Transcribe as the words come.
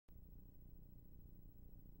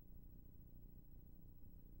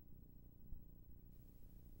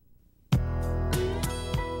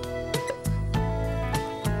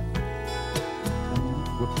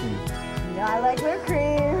regular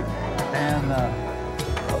cream. And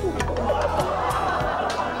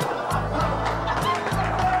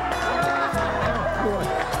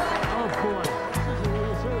Oh boy. This is a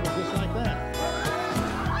real service, just like that.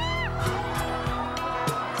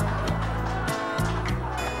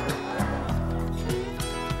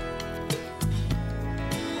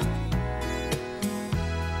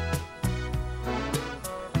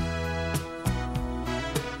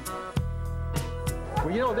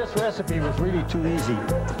 Well, you know, this recipe was really too easy.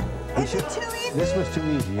 Is it too easy? This was too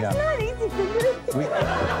easy, yeah. It's not easy for you. You're doing it See right. that?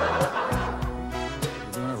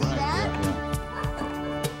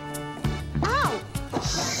 Yeah, Ow!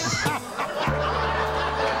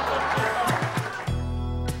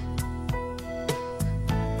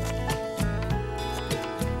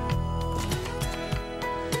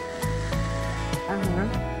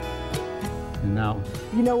 And now,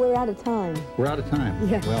 You know, we're out of time. we're out of time.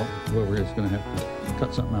 Yeah. Well, we're just going to have to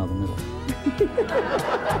cut something out of the middle.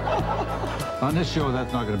 On this show,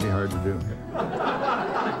 that's not going to be hard to do.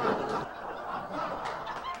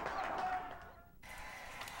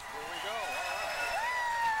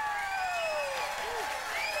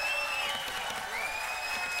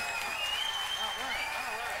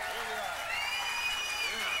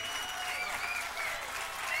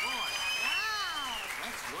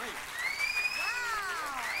 that's great.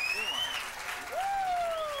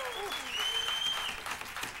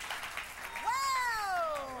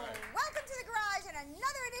 Welcome to the garage and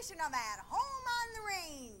another edition of At Home on the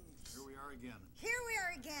Range. Here we are again. Here we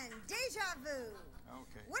are again, deja vu.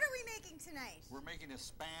 Okay. What are we making tonight? We're making a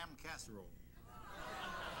Spam casserole.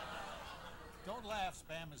 Don't laugh,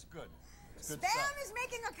 Spam is good. It's good Spam stuff. is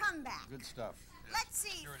making a comeback. Good stuff. Yes. Let's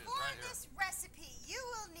see, Here it is, for right here. this recipe, you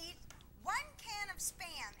will need 1 can of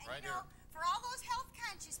Spam. And Right you know, here. for all those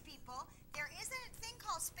health-conscious people, there is a thing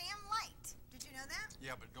called Spam Light. Did you know that?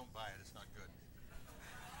 Yeah, but don't buy it. It's not good.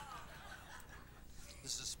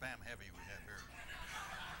 This is Spam heavy we have here.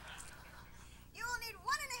 You will need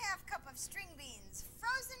 1½ cup of string beans,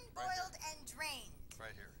 frozen, Right boiled, and drained.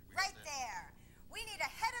 Right here. We got Right that. there. We need a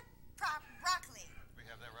head of broccoli. We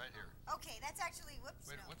have that right here. Okay, that's actually, whoops,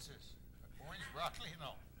 Wait, no. what's this? Orange broccoli?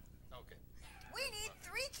 No. Okay. We need 3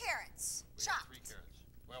 carrots, We have chopped. 3 carrots.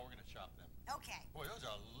 Well, we're going to chop them. Okay. Boy, those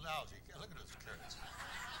are lousy. Look at those carrots.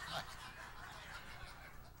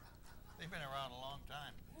 They've been around a long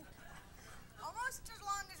time. Almost as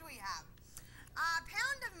long as we have. A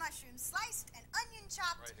pound of mushrooms sliced and onion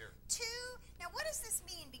chopped. Right here. 2. Now, what does this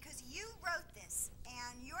mean? Because you wrote this,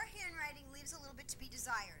 and your handwriting leaves a little bit to be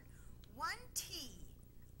desired. 1 tea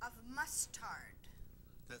of mustard.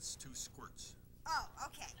 That's 2 squirts. Oh,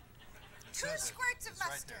 okay. It 2 says it. squirts of It's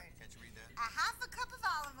right mustard. there. Can't you read that? A ½ cup of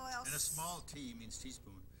olive oil. And a small T means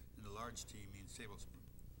teaspoon, and a large T means tablespoon.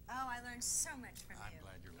 Oh, I learned so much from I'm you.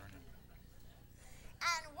 glad you're learning.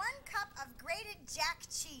 And 1 cup of grated jack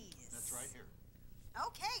cheese. That's right here.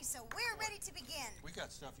 Okay, so we're ready to begin. We got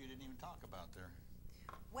stuff you didn't even talk about there.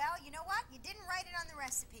 Well, you know what? You didn't write it on the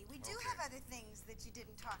recipe. We do Okay. have other things that you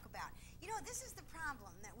didn't talk about. You know, this is the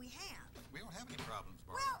problem that we have. We don't have any problems,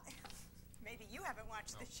 Barbara. Well, maybe you haven't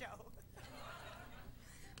watched the show.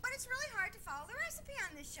 But it's really hard to follow the recipe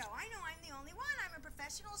on this show. I know I'm the only one. I'm a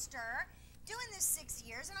professional stirrer, doing this 6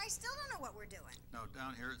 years, and I still don't know what we're doing. Now,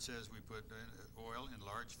 down here it says we put oil in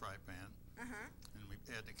large fry pan, and we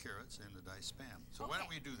add the carrots and the diced Spam. So why don't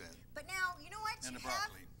we do that? But now, you know what? And You the have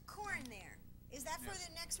broccoli. corn there. Is that for Yes.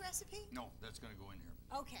 the next recipe? No, that's going to go in here.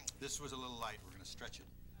 Okay. This was a little light. We're going to stretch it.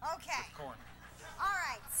 Okay. With corn. All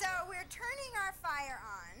right, so we're turning our fire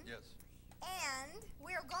on. Yes. And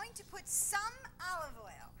we're going to put some olive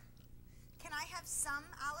oil. Can I have some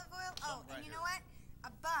olive oil? Some And right you know here. what?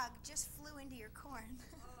 A bug just flew into your corn.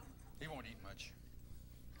 He won't eat much.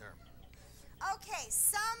 There. Okay,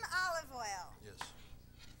 some olive oil. Yes.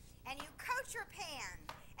 And you coat your pan,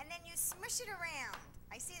 and then you smush it around.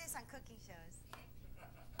 I see this on cooking shows.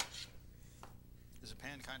 Is the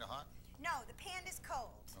pan kind of hot? No, the pan is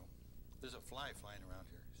cold. No. There's a fly flying around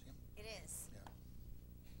here. See him? It is. Yeah.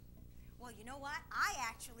 Well, you know what? I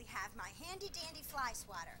actually have my handy-dandy fly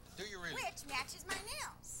swatter. Do you really? Which matches my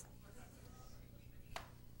nails.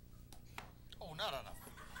 Oh, not on a...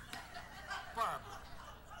 Barbara.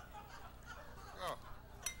 Oh,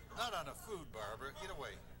 not on a food, Barbara. Get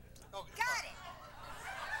away. Oh, Got it.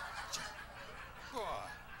 Boy.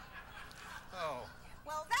 Oh.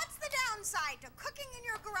 Well, that's the downside to cooking in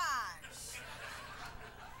your garage.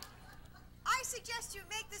 I suggest you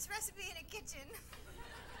make this recipe in a kitchen.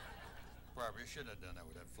 Barbara, you shouldn't have done that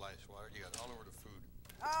with that fly swatter. You got all over the food.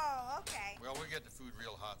 Oh, okay. Well, we'll get the food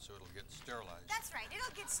real hot so it'll get sterilized. That's right.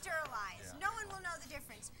 It'll get sterilized. Yeah. No one will know the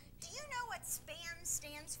difference. Do you know what SPAM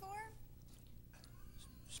stands for?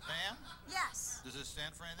 Spam? Yes. Does it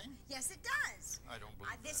stand for anything? Yes, it does. I don't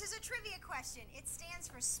believe This that. is a trivia question. It stands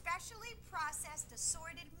for Specially Processed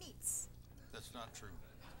Assorted Meats. That's not true.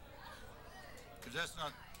 Because that's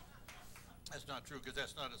not true, because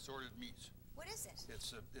that's not assorted meats. What is it?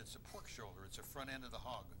 It's a pork shoulder. It's a front end of the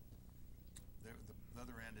hog. The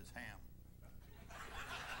other end is ham.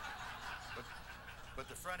 But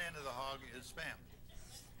the front end of the hog is spam.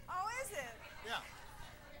 Oh, is it? Yeah.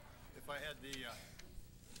 If I had the,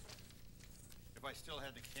 if I still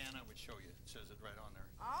had the can, I would show you. It says it right on there.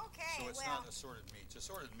 Okay, So it's well, not assorted meats.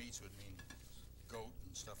 Assorted meats would mean goat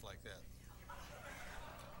and stuff like that.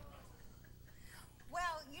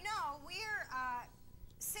 well, you know, we're,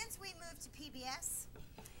 since we moved to PBS,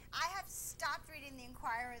 I have stopped reading the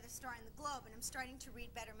Inquirer, the Star, and the Globe, and I'm starting to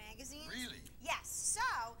read better magazines. Really? Yes.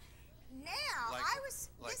 So now Like- I was.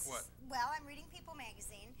 like this, what? Well, I'm reading People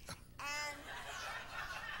magazine, and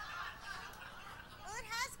well, it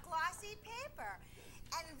has glossy paper,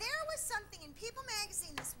 and there was something in People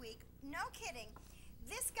magazine this week. No kidding.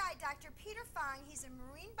 This guy, Dr. Peter Fong, he's a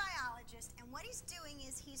marine biologist, and what he's doing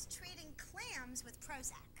is he's treating clams with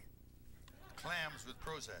Prozac. Clams with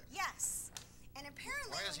Prozac. Yes. And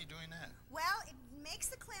apparently. Why is he doing that? Well, it makes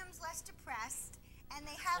the clams less depressed, and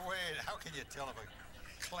they have. Oh, wait, how can you tell if a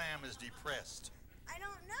clam is depressed? I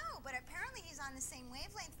don't know, but apparently he's on the same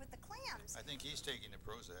wavelength with the clams. I think he's taking the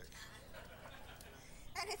Prozac.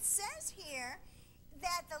 And it says here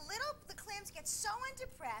that the clams get so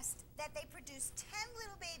undepressed that they produce 10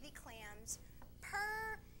 little baby clams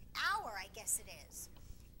per hour, I guess it is.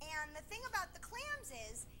 And the thing about the clams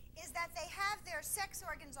is that they have their sex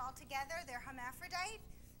organs all together. They're hermaphrodite,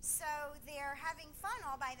 so they're having fun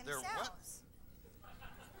all by They're what? themselves.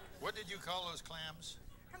 What did you call those clams?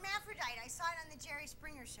 Hermaphrodite. I saw it on the Jerry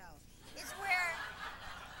Springer show. It's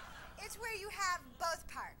where you have both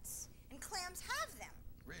parts, and clams have them.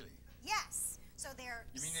 Really? Yes. So they're.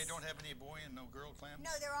 You mean they don't have any boy and no girl clams? No,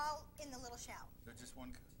 they're all in the little shell. They're just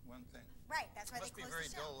one thing. Right. That's why Must they be a close very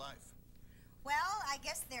the shell. dull life. Well, I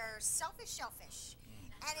guess they're selfish shellfish.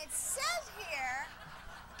 And it says here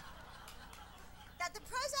that the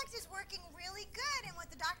Prozac is working really good, and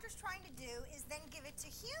what the doctor's trying to do is then give it to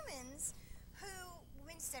humans who,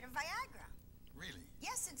 instead of Viagra. Really?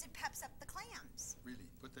 Yes, since it peps up the clams. Really?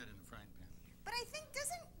 Put that in the frying pan. But I think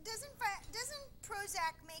doesn't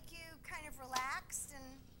Prozac make you kind of relaxed and?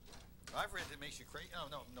 I've read that it makes you crazy. Oh,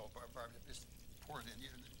 no, Barbara, just pour it in.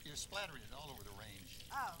 You're splattering it all over the range.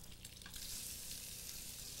 Oh.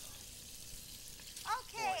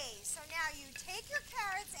 Okay, so now you take your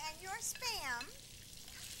carrots and your Spam,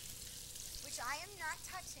 which I am not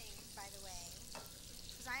touching, by the way,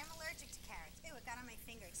 because I am allergic to carrots. Ew, it got on my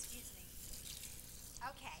finger, excuse me.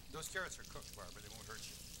 Okay. Those carrots are cooked, Barbara. They won't hurt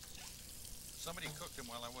you. Somebody cooked them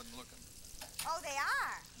while I wasn't looking. Oh, they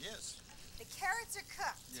are? Yes. The carrots are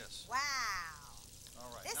cooked? Yes. Wow. All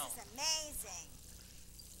right. This now, is amazing.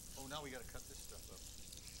 oh, now we got to cut this stuff up.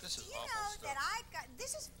 This is Do you awful know stuff. that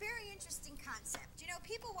this is a very interesting concept. You know,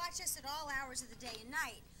 people watch us at all hours of the day and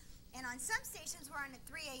night, and on some stations we're on at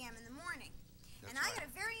 3 a.m. in the morning. That's And I right. got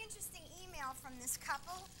a very interesting email from this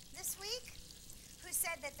couple this week who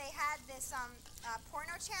said that they had this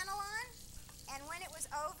porno channel on, and when it was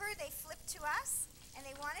over, they flipped to us, and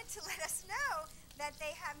they wanted to let us know that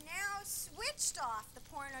they have now switched off the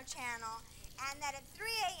porno channel, and that at 3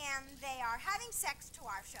 a.m. they are having sex to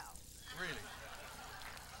our show. Really?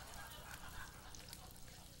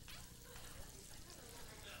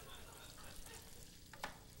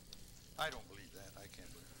 I don't believe that. I can't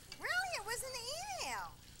believe it. Really? It was in the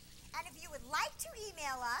email. And if you would like to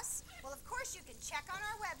email us, well, of course, you can check on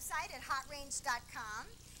our website at hotrange.com,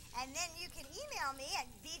 and then you can email me at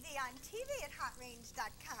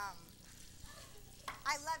vvontv@hotrange.com.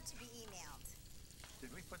 I love to be emailed.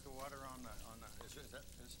 Did we put the water on the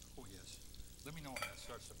oh, yes. Let me know when that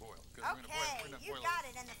starts to boil. 'Cause we're Okay, gonna you boil got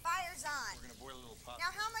it, and the fire's on. We're going to boil a little pot.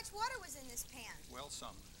 Now, how much water was in this pan? Well,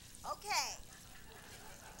 some. Okay.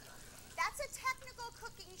 That's a technical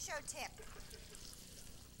cooking show tip.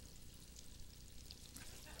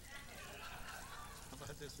 How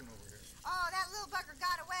about this one over here? Oh, that little bugger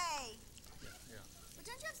got away. Yeah. But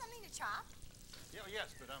don't you have something to chop? Yeah,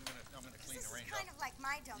 yes, but I'm gonna clean This the is range kind up. of like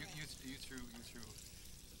my domain. You threw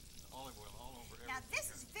olive oil all over everything. Now, this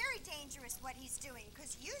is very dangerous what he's doing,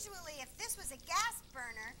 because usually if this was a gas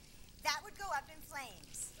burner, that would go up in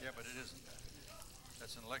flames. Yeah, but it isn't.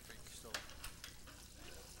 That's an electric stove.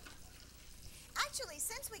 Actually,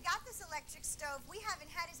 since we got this electric stove, we haven't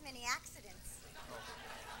had as many accidents.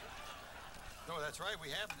 No, that's right. We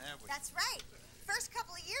haven't, have we? That's right. First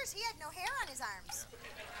couple of years, he had no hair on his arms.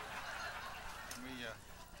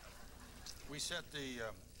 We set the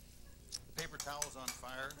paper towels on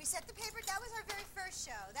fire. We set the paper. That was our very first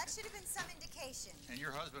show. That should have been some indication. And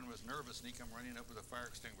your husband was nervous, and he come running up with a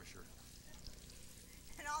fire extinguisher.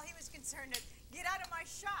 And all he was concerned is, get out of my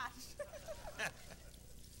shot.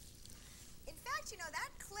 In fact, you know,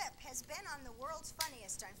 that clip has been on The World's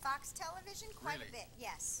Funniest on Fox Television quite a Really? bit.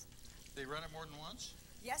 Yes. They run it more than once?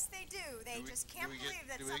 Yes, they do. They just can't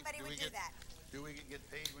believe that somebody would do that. Do we get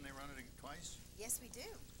paid when they run it twice? Yes, we do.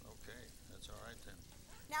 Okay, that's all right then.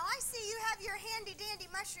 Now, I see you have your handy-dandy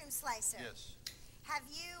mushroom slicer. Yes. Have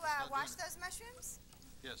you not washed doing those mushrooms?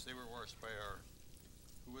 Yes, they were washed by our,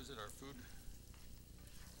 who was it, our food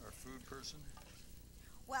person?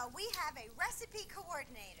 Well, we have a recipe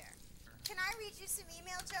coordinator. Can I read you some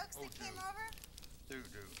email jokes that came over? Do.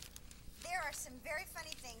 There are some very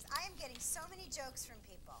funny things. I am getting so many jokes from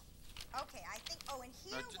people. Okay, I think, oh, and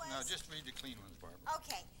here Now, just read the clean ones, Barbara.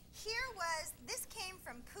 Okay, this came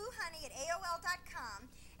from poohoney@aol.com,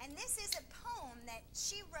 and this is a poem that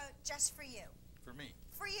she wrote just for you. For me.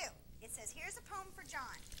 For you. It says, here's a poem for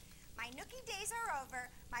John. My nookie days are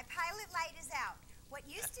over, my pilot light is out. What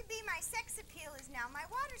used to be my sex appeal is now my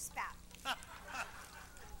water spout.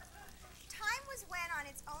 Time was when on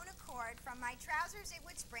its own accord from my trousers it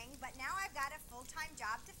would spring, but now I've got a full-time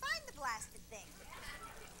job to find the blasted thing.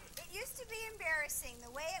 It used to be embarrassing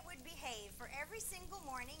the way it would behave, for every single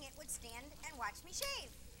morning it would stand and watch me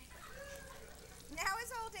shave. Now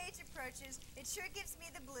as old age approaches, it sure gives me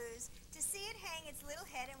the blues to see it hang its little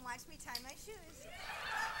head and watch me tie my shoes.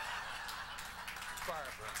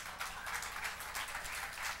 Barbara.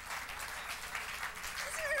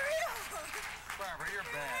 This is real. Barbara, you're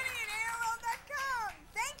Pooh bad. Honey at AOL.com.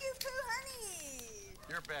 Thank you, Pooh Honey.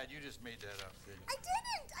 You're bad. You just made that up, didn't you?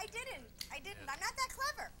 I didn't. I'm not that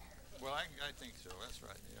clever. Well, I think so. That's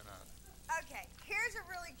right. You're not. Okay, here's a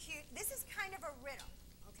really cute, this is kind of a riddle,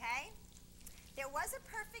 okay? There was a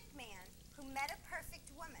perfect man who met a perfect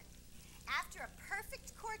woman. After a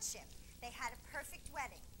perfect courtship, they had a perfect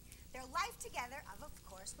wedding. Their life together, of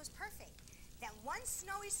course, was perfect. Then one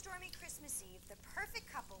snowy, stormy Christmas Eve, the perfect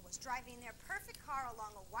couple was driving their perfect car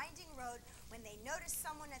along a winding road when they noticed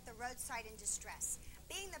someone at the roadside in distress.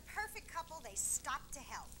 Being the perfect couple, they stopped to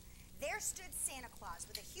help. There stood Santa Claus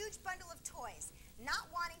with a huge bundle of toys, not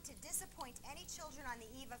wanting to disappoint any children on the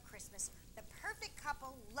eve of Christmas. The perfect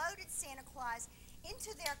couple loaded Santa Claus into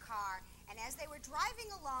their car, and as they were driving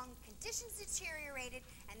along, conditions deteriorated,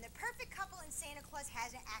 and the perfect couple and Santa Claus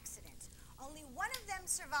had an accident. Only one of them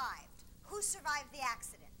survived. Who survived the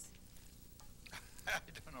accident? I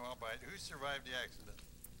don't know. I'll buy it. Who survived the accident?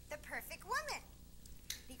 The perfect woman.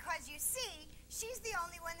 Because you see, she's the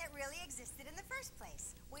only one that really existed in the first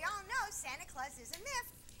place. We all know Santa Claus is a myth,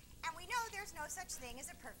 and we know there's no such thing as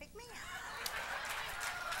a perfect man.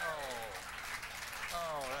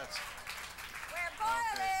 Oh, that's... We're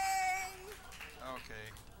boiling! Okay.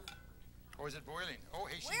 Oh, is it boiling? Oh,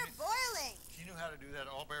 hey, We're boiling! she knew how to do that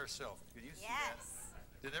all by herself. Could you see that? Yes.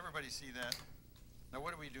 Did everybody see that? Now,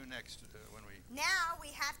 what do we do next when we... Now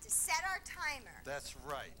we have to set our timer. That's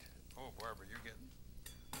right. Oh, Barbara, you're getting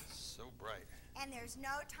so bright. And there's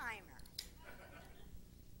no timer.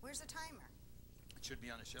 Where's the timer? It should be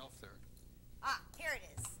on the shelf there. Ah, here it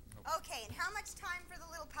is. Okay, and how much time for the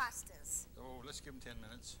little pastas? Oh, let's give them 10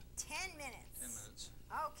 minutes. 10 minutes. 10 minutes.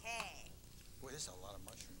 Okay. Boy, this is a lot of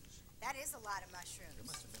mushrooms. That is a lot of It mushrooms.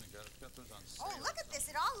 must have been got those on sale. Oh, look at this.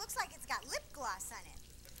 It all looks like it's got lip gloss on it.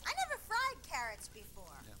 I never fried carrots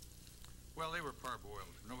before. Yeah. Well, they were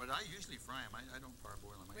parboiled. No, but I usually fry them. I don't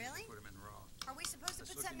parboil them. I Really? usually put them in raw. Are we supposed to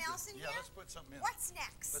That's put looking something else good. in Yeah, here? let's put something in. What's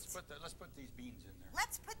next? Let's put these beans in there.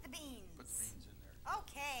 Let's put the beans. Put the beans in there.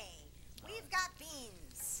 Okay. We've got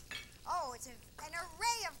beans. Oh, it's an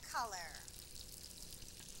array of color.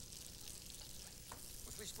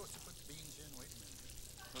 Was we supposed to put the beans in? Wait a minute.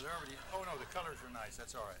 No, they're already... Oh, no, the colors are nice.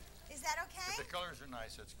 That's all right. Is that okay? If the colors are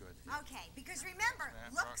nice, that's good. Okay, because remember,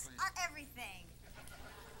 And looks broccoli. are everything.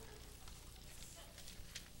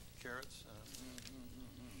 Carrots.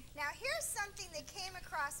 Now, here's something that came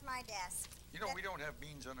across my desk. You know, that- we don't have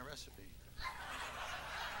beans on the recipe.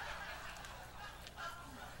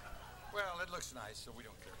 Well, it looks nice, so we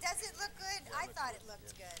don't care. Does it look good? Yeah, I thought it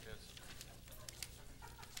looked yeah, good. Yes.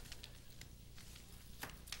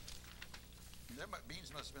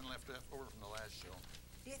 Beans must have been left over from the last show.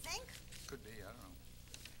 Do you think? Could be, I don't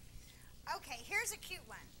know. Okay, here's a cute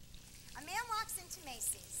one. A man walks into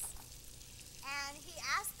Macy's, and he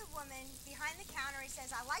asks the woman behind the counter, he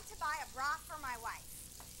says, I'd like to buy a bra for my wife.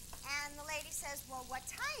 And the lady says, well, what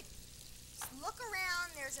type? Look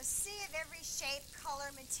around, there's a sea of every shape, color,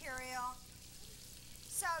 material.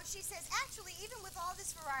 So she says, actually, even with all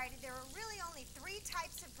this variety, there are really only 3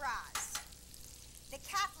 types of bras. The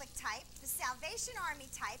Catholic type, the Salvation Army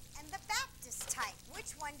type, and the Baptist type.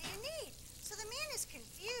 Which one do you need? So the man is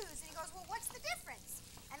confused, and he goes, well, what's the difference?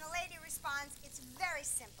 And the lady responds, it's very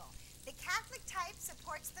simple. The Catholic type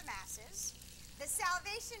supports the masses, the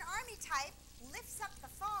Salvation Army type lifts up the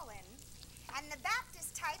fallen, and the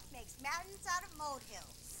Baptist type makes mountains out of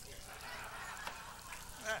molehills.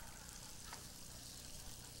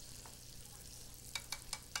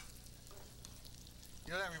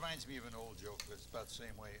 You know, that reminds me of an old joke, but it's about the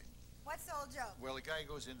same way. What's the old joke? Well, the guy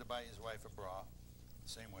goes in to buy his wife a bra,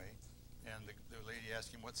 same way, and the lady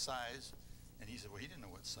asked him what size, and he said, well, he didn't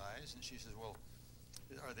know what size, and she says, well,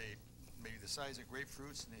 are they maybe the size of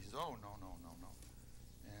grapefruits? And he says, oh, no.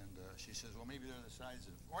 And she says, well, maybe they're the size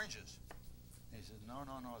of oranges. And he says, no,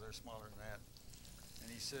 they're smaller than that. And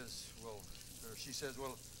he says, well, or she says,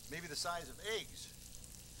 well, maybe the size of eggs.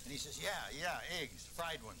 And he says, yeah, eggs,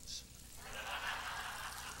 fried ones.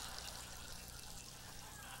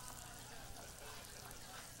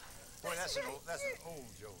 Boy, that's an old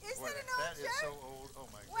joke. Isn't Boy, it an old that joke? is so old. Oh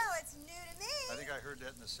my God. Well, it's new to me. I think I heard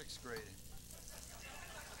that in the 6th grade.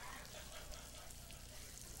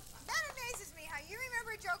 That amazes me how you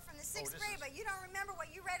remember a joke from the 6th grade, but you don't remember what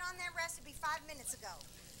you read on that recipe 5 minutes ago.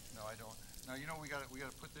 No, I don't. Now you know we got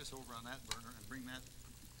to put this over on that burner and bring that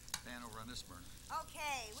pan over on this burner.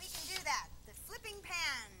 Okay, we can do that. The flipping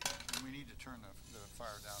pan And we need to turn the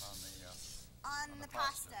fire down on the on the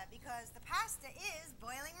pasta because the pasta is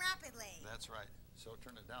boiling rapidly. That's right. So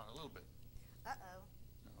turn it down a little bit. Uh-oh.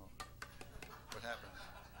 No. What happened?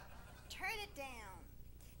 Turn it down.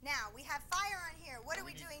 Now, we have fire on here. What are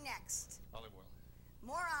we doing next? Olive oil.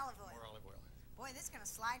 More olive oil. More olive oil. Boy, this is going to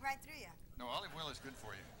slide right through you. No, olive oil is good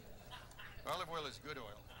for you. Olive oil is good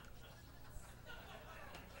oil.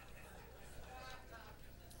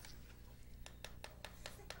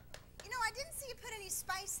 You know, I didn't see you put any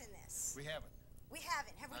spice in this. We haven't. We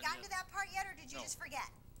haven't. Have we Not gotten yet. to that part yet, or did you No. just forget?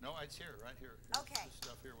 No, it's here, right here. Here's Okay. this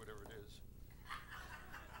stuff here, whatever it is.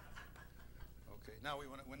 Okay. Now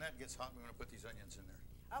when that gets hot, we want to put these onions in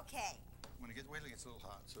there. Okay. Wait till it gets a little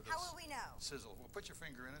hot. So How will we know? Sizzle. Well, put your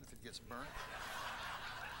finger in it if it gets burnt.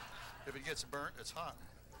 If it gets burnt, it's hot.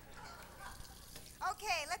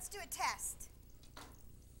 Okay, let's do a test.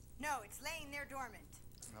 No, it's laying there dormant.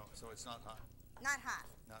 No, so it's not hot. Not hot.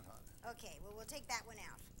 Not hot. Okay, well, we'll take that one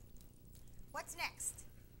out. What's next?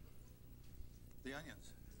 The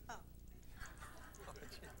onions. Oh.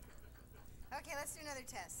 Okay, let's do another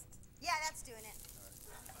test. Yeah, that's doing it.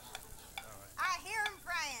 All right. I hear them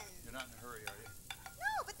frying. You're not in a hurry, are you?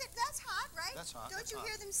 No, but that's hot, right? That's hot, Don't that's you hot.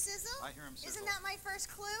 hear them sizzle? I hear them sizzle. Isn't that my first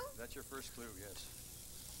clue? That's your first clue, yes.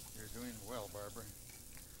 You're doing well, Barbara.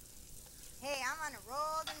 Hey, I'm on a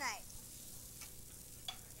roll tonight.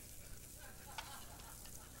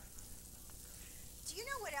 Do you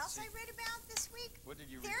know what else I read about this week? What did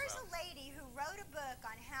you read There's about? a lady who wrote a book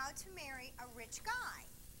on how to marry a rich guy.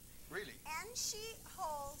 Really? And she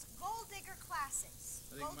holds gold digger classes,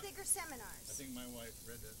 I think gold my- digger seminars. I think my wife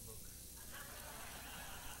read that book.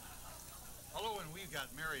 Although when we got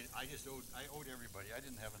married, I owed everybody. I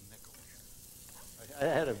didn't have a nickel. I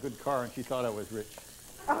had a good car, and she thought I was rich.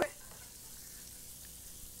 Oh.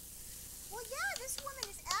 Well, yeah, this woman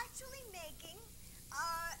is actually making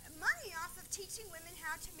money off of teaching women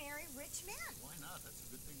how to marry rich men. Why not? That's a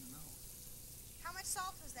good thing to know. How much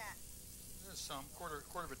salt was that? There's some, quarter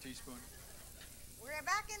of a teaspoon. We're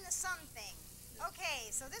back in the some thing.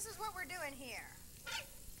 Okay, so this is what we're doing here.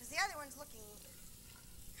 Because the other one's looking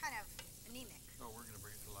kind of anemic. Oh, we're going to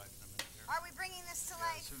bring it to life in a minute here. Are we bringing this to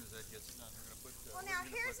Yeah, life? as soon as that gets done, we're going to put... Well, now,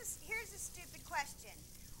 here's a stupid question.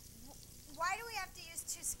 Why do we have to use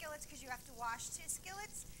 2 skillets? Because you have to wash 2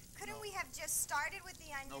 skillets? Couldn't No. we have just started with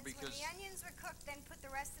the onions? No, because- when the onions were cooked, then put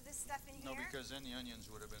the rest of this stuff in No, here? because then the onions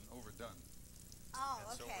would have been overdone. Oh,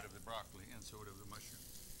 And so okay. would have the broccoli, and so would have the mushroom.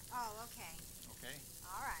 Oh, okay. Okay?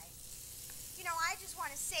 All right. You know, I just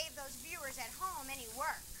want to save those viewers at home any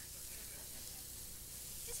work.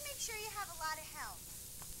 Just make sure you have a lot of help.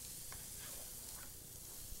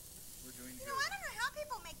 We're doing You good. know, I don't know how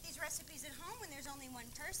people make these recipes at home when there's only one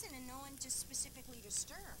person and no one just specifically to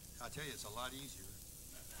stir. I'll tell you, it's a lot easier.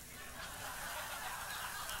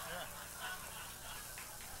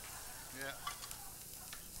 Yeah.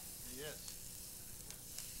 Yes.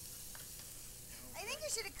 I think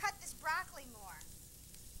you should have cut this broccoli more.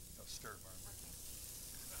 Oh, stir, Barbara.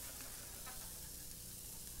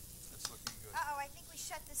 That's looking good. Uh-oh, I think we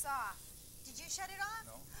shut this off. Did you shut it off?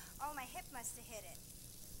 No. Oh, my hip must have hit it.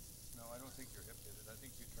 No, I don't think your hip did it. I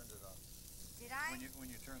think you turned it off. Did I? When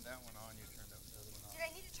you turned that one on, you turned the other one off. Did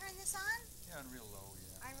I need to turn this on? Yeah, and real low,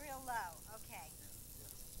 yeah. I'm real low. Okay.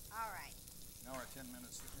 Yeah. All right. Now we're at 10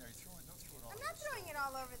 minutes. Yeah, don't throw it all I'm over not the throwing stove. it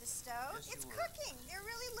all over the stove. Yes, It's you were. cooking. They're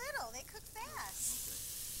really little. They cook fast.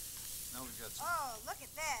 Okay. Now we've got some. Oh, look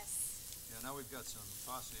at this. Yeah, now we've got some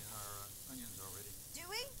pasta in our onions already. Do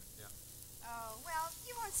we? Yeah. Oh, well,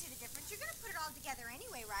 you won't see the difference. You're going to put it all together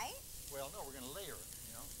anyway, right? Well, no, we're going to layer it,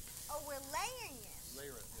 you know. Oh, we're layering it.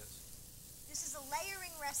 Layer it, yes. This is a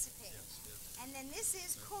layering recipe. Yes, yes. And then this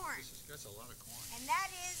is Yeah, corn. That's a lot of corn. And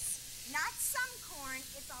that is not some corn,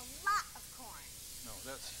 it's a lot of corn. No,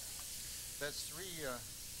 that's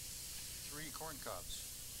three corn cobs.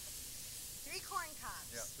 3 corn cobs.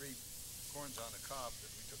 Yeah, 3 corns on a cob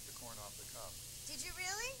that we took the corn off the cob. Did you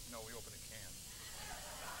really? No, we opened a can.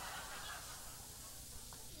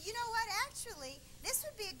 You know what, actually, this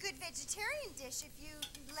would be a good vegetarian dish if you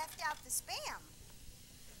left out the Spam.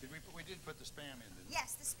 We did put the Spam in, didn't we?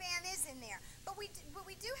 Yes, the Spam is in there. But we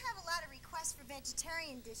do have a lot of requests for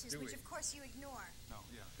vegetarian dishes, Do which we? of course you ignore. No,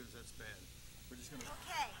 yeah, because that's bad. We're just going to...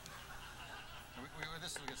 Okay.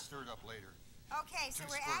 This will get stirred up later. Okay, so 2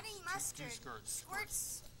 we're squirts, adding two mustard. squirts.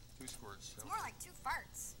 2 squirts. It's more like 2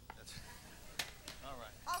 farts. That's... All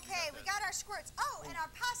right. Okay, we got our squirts. Oh, and our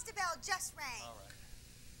pasta bell just rang. All right.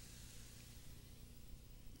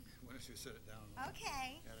 Why don't you set it down?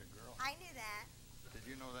 Okay. Atta girl. I knew that. Did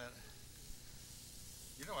you know that?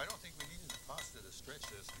 You know, I don't think we needed the pasta to stretch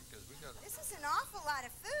this because we got This is an awful lot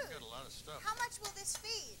of food. a lot of stuff. How much will this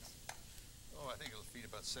feed? Oh, I think it'll feed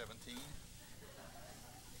about 17.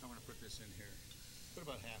 I'm going to put this in here. Put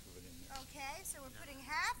about half of it in there. Okay, so we're putting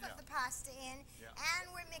half Yeah. of the pasta in, Yeah. and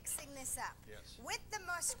we're mixing this up. Yes. With the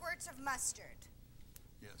squirts of mustard.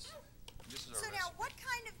 Yes. This is our So recipe. now, what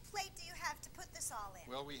kind of plate do you have to put this all in?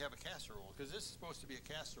 Well, we have a casserole because this is supposed to be a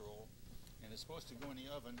casserole, and it's supposed to go in the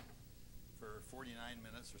oven for 49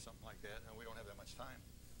 minutes or something like that, and we don't have that much time.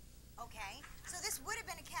 Okay, so this would have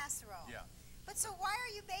been a casserole. Yeah. But so why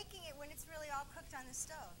are you baking it when it's really all cooked on the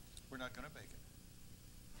stove? We're not going to bake it.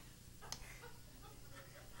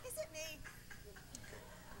 Is it me?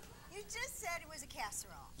 You just said it was a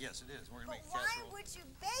casserole. Yes, it is. We're going to But make a why casserole. would you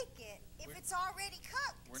bake it if We- it's already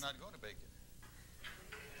cooked? We're not going to bake it.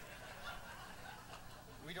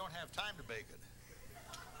 We don't have time to bake it.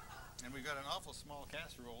 And we've got an awful small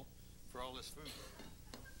casserole for all this food.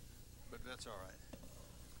 But that's all right.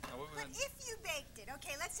 Now, But if you baked it,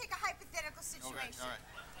 okay, let's take a hypothetical situation. all right.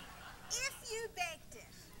 If you baked it,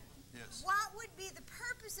 Yes. what would be the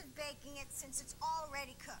purpose of baking it since it's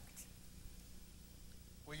already cooked?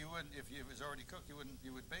 Well, you wouldn't, if it was already cooked, you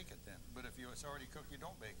would bake it then. But if it's already cooked, you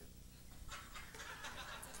don't bake it.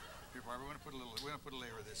 Here, Barbara, we're going to put a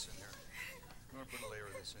layer of this in here. We're going to put a layer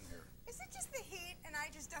of this in here. Is it just the heat and I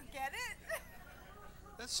just don't get it?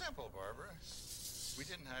 That's simple, Barbara. We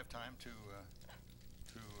didn't have time to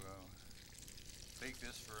bake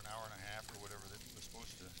this for an hour and a half or whatever that was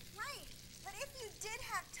supposed to. Right, but if you did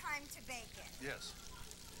have time to bake it, Yes.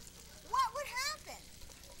 what would happen?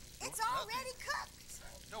 It's Nothing. already cooked.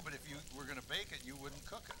 No, but if you were going to bake it, you wouldn't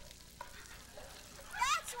cook it.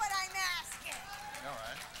 That's what I'm asking. All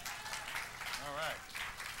right. All right.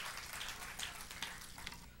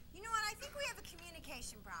 You know what? I think we have a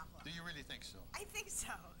communication problem. Do you really think so? I think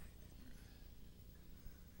so.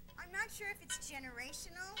 I'm not sure if it's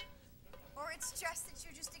generational or it's just that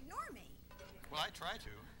you just ignore me. Well, I try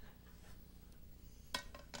to.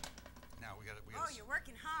 Now we got it. Oh, you're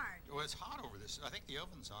working hard. Well, it's hot over this. I think the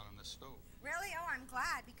oven's on this stove. Really? Oh, I'm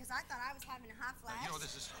glad because I thought I was having a hot flash. You know,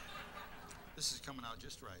 this is coming out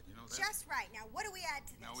just right. You know that. Just right. Now, what do we add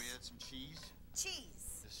to this? Now we add some cheese.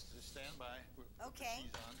 Cheese. Just stand by. Put Okay.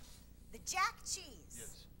 Cheese on. The jack cheese.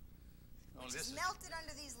 Yes. Oh, Which this is melted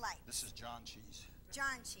under these lights. This is John cheese.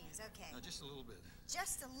 John cheese. Okay. Now just a little bit.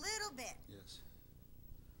 Just a little bit. Yes.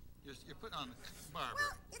 You're putting on, Barbara.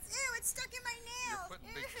 Well, it's ew. It's stuck in my nails. You're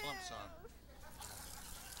putting big clumps on.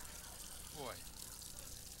 Boy.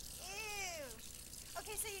 Ew.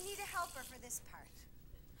 Okay, so you need a helper for this part.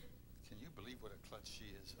 Can you believe what a klutz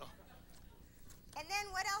she is? Oh. And then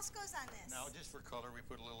what else goes on this? Now, just for color, we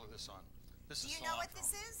put a little of this on. This Do is you know what cilantro.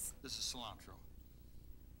 this is? This is cilantro.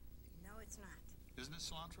 No, it's not. Isn't it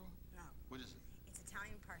cilantro? No. What is it? It's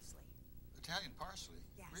Italian parsley. Italian parsley?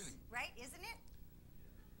 Yes. Really? Right, isn't it?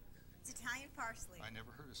 It's Italian parsley. I never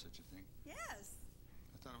heard of such a thing. Yes.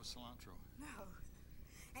 I thought it was cilantro. No.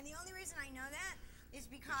 And the only reason I know that is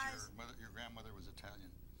Because because... your grandmother was Italian.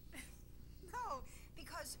 No,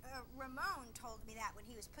 because Ramon told me that when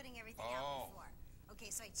he was putting everything Oh. out before. Okay,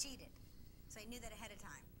 so I cheated. So I knew that ahead of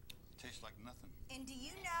time. It tastes like nothing. And do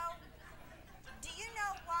you know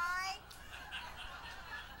why?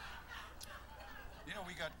 You know,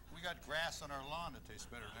 we got grass on our lawn that tastes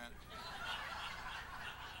better than that.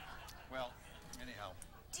 Well, anyhow.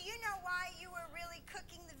 Do do you know why you were really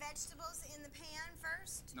cooking the vegetables in the pan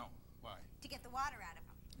first? No, why? To get the water out of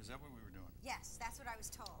them. Is that what we were doing? Yes, that's what I was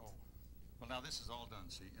told. Oh. Well, now this is all done,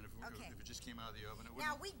 see? And if, Okay. if it just came out of the oven, it wouldn't...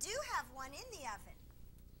 Now, we do have one in the oven.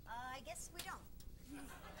 I guess we don't.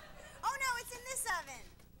 Oh, no, it's in this oven.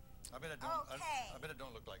 I bet it don't, Okay. I bet it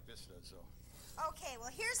don't look like this does, though. Okay, well,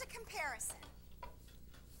 here's a comparison.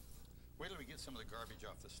 Wait till we get some of the garbage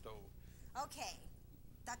off the stove. Okay.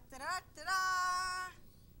 Da-da-da-da-da.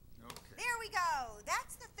 Okay. There we go.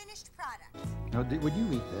 That's the finished product. Now, would you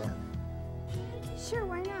eat that? Sure,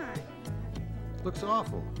 why not? Looks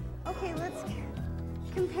awful. Okay, let's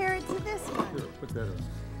compare it to this one. Sure, put that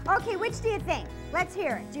on. Okay, which do you think? Let's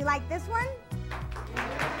hear it. Do you like this one?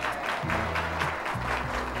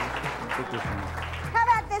 Put this one. How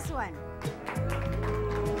about this one?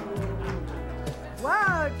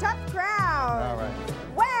 Whoa, tough crowd. All right.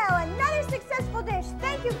 Well, another successful dish.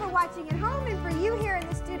 Thank you for watching at home, and for you here in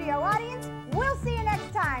the studio audience, we'll see you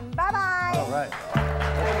next time. Bye-bye. All right.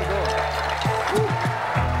 Open the door.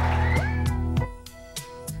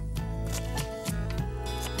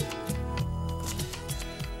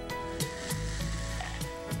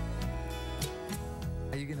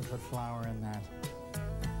 Are you going to put flour in that?